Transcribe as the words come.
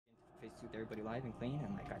with everybody live and clean,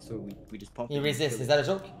 and like I saw we just pumped. He resists. Is that a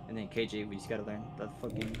joke? And then KJ, we just gotta learn the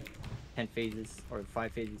fucking 10 phases or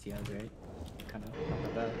 5 phases he has, right? Kind of not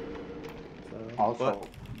that bad. So, Also,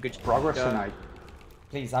 good progress tonight.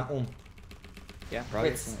 Please, Yeah,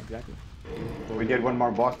 progress. Exactly. We did one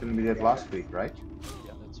more boss than we did last week, right?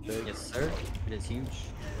 Yeah, that's big. Yes, sir. It is huge.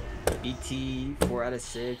 BT 4 out of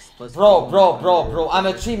 6 plus. Bro. I'm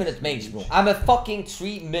a 3-minute mage, bro. I'm a fucking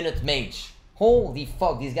 3-minute mage. Holy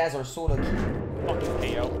fuck, these guys are so lucky. Fucking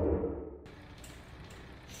Payo.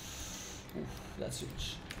 Oof, that's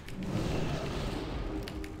huge.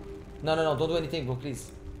 No, don't do anything, bro,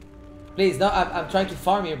 please. Please, no, I'm trying to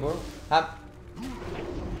farm here, bro. Up.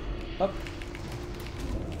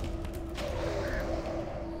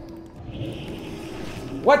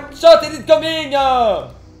 What shot is it coming?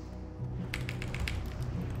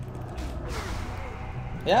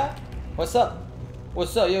 Yeah? What's up?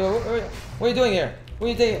 What's up? What are you doing here? What are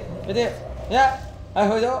you doing? You're there? Yeah? I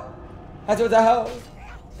heard you. I told the hell.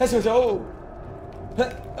 I told you. Oh.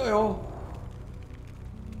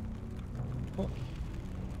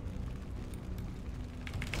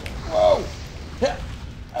 Whoa! Yeah.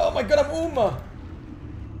 Oh my god, I'm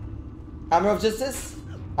Hammer of Justice?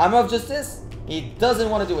 Hammer of Justice? He doesn't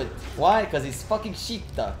want to do it. Why? Because he's fucking sheep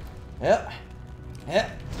dog. Yeah.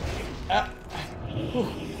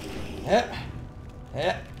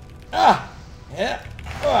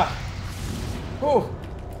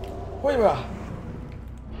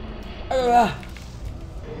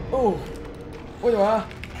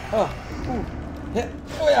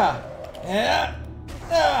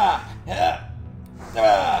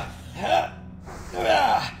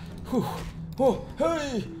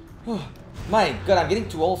 My god, I'm getting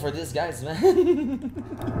too old for this, guys, man.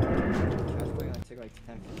 Take like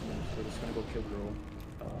 10 minutes. We're just gonna go kill girl.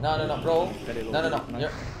 No, bro.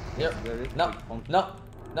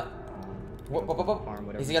 No.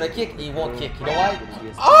 Whoop. Is he gonna kick? He won't kick. You know why?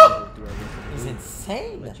 Oh! He's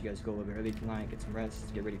insane. Let you guys go a little bit early tonight, get some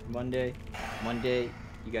rest, get ready for Monday. Monday,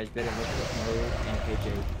 you guys better look up Maru and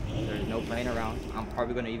KJ. There's no playing around. I'm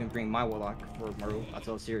probably gonna even bring my Warlock for Maru. That's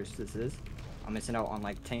how serious this is. I'm missing out on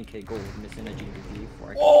like 10k gold, missing a GDP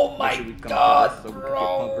for. Oh my god, so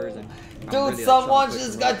bro! Dude, really, someone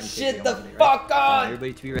just got shit the fuck on!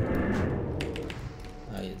 Everybody to be ready.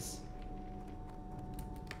 Nice.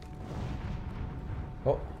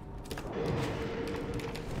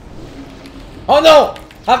 Oh no!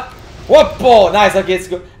 Whoop! Nice, okay, it's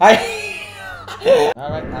good.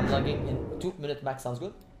 Alright, I'm logging in 2-minute max, sounds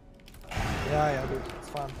good? Yeah, dude, it's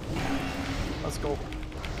fun. Let's go.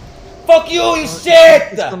 Fuck you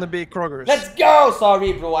shit! It's gonna be Kroger's. Let's go!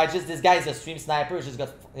 Sorry, bro. This guy is a stream sniper. Just got,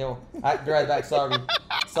 I'll be right back.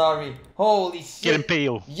 Sorry. Holy shit. Get him,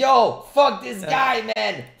 Payo. Yo, fuck this guy,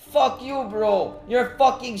 man. Fuck you, bro. You're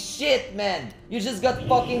fucking shit, man. You just got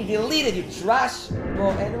fucking deleted, you trash.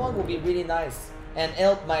 Bro, anyone will be really nice and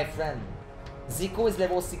help my friend. Zico is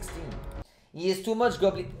level 16. He is too much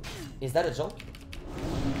goblin. Is that a joke?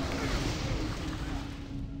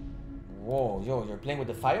 Whoa, yo, you're playing with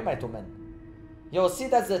the fire, my man. Yo, see,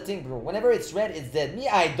 that's the thing, bro. Whenever it's red, it's dead. Me,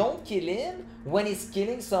 I don't kill him when he's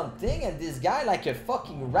killing something, and this guy like a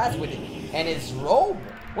fucking rat with it. And his robe?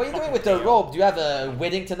 What are you doing with the robe? Do you have a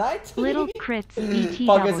wedding tonight? Little crits, BTW.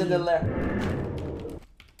 Poggers in the lair.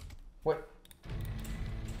 What?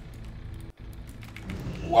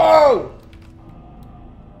 Whoa!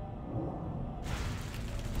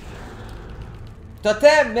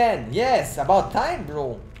 Totem, man. Yes, about time,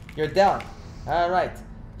 bro. You're down. Alright.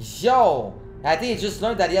 Yo! I think he just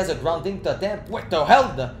learned that he has a grounding totem. What the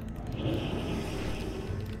hell?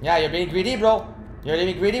 Yeah, you're being greedy, bro. You're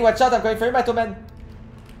being greedy. Watch out, I'm going for you, my two men.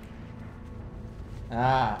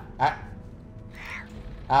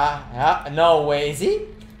 No way, is he?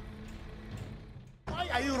 Why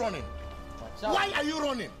are you running? Why are you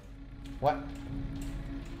running? What?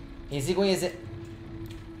 Is he going? Is it?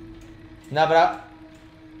 Nah, bro.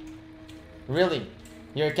 Really?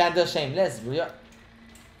 You're kinda shameless, bro.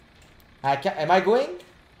 Am I going?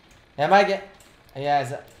 Am I get?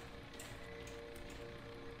 Yeah,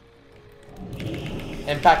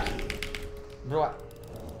 impact. Bro.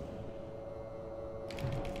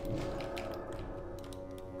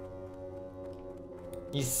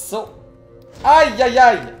 He's so... Ay!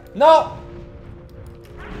 No!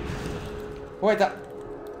 Wait,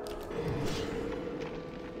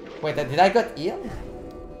 did I get healed?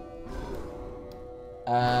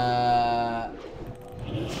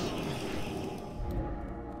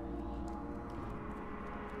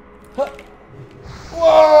 Whoa!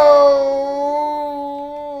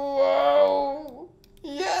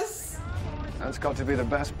 Yes! That's got to be the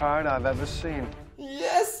best part I've ever seen.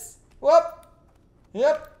 Yes! Whoop!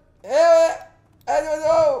 Yep. I don't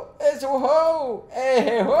know. It's a ho.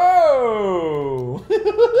 Hey ho.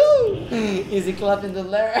 Is he clapping the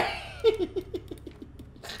lair?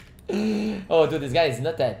 Oh, dude, this guy is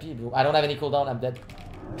not happy, bro. I don't have any cooldown. I'm dead.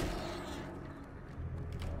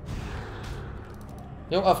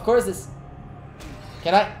 Yo, of course this.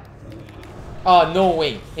 Can I? Oh, no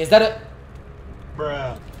way. Is that a?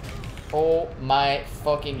 Bruh. Oh my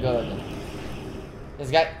fucking god.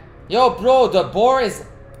 This guy. Yo, bro, the boar is.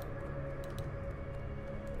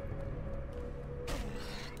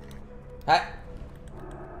 Hi.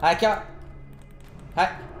 Hi, Cal.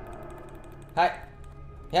 Hi. Hi.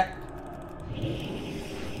 Yeah.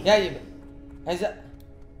 Yeah, you. Has that.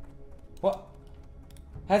 What?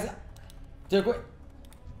 Has that. They're going.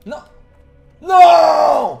 No.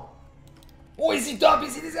 No! Oh, is he top?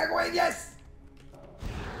 Is he this guy going? Yes!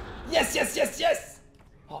 Yes, yes, yes, yes!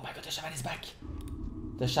 Oh my god, the shaman is back.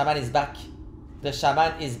 The shaman is back. The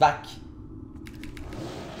shaman is back.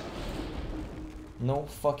 No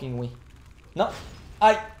fucking way. No.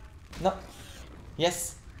 No.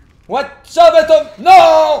 Yes. What? Shabatom!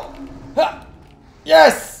 No! Ha!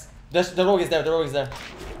 Yes! The rogue is there. The rogue is there.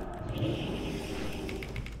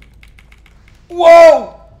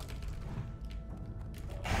 Whoa!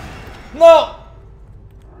 No!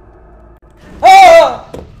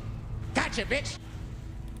 Ah! Gotcha, bitch.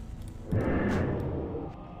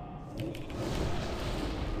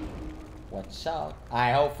 Watch out.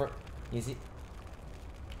 I hope for. Is it?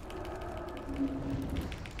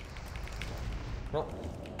 Bro.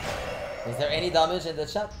 Is there any damage in the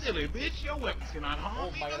chat? Silly bitch, your weapons cannot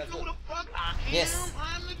harm me. my God, Who the fuck I am? Yes.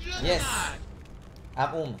 I'm the judge. Yes.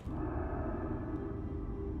 I'm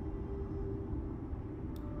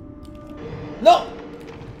No!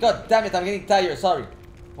 God damn it, I'm getting tired, sorry.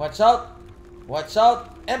 Watch out. Watch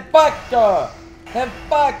out. Empaca!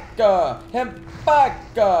 Empaca!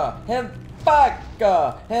 Empaca!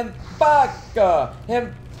 Empaca! Empaca!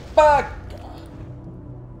 Empaca!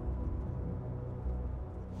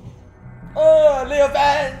 Oh, Lay of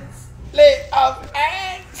Hands! Lay of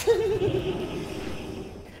Hands!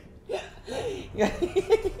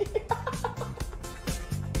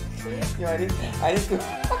 Yo, I need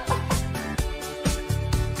to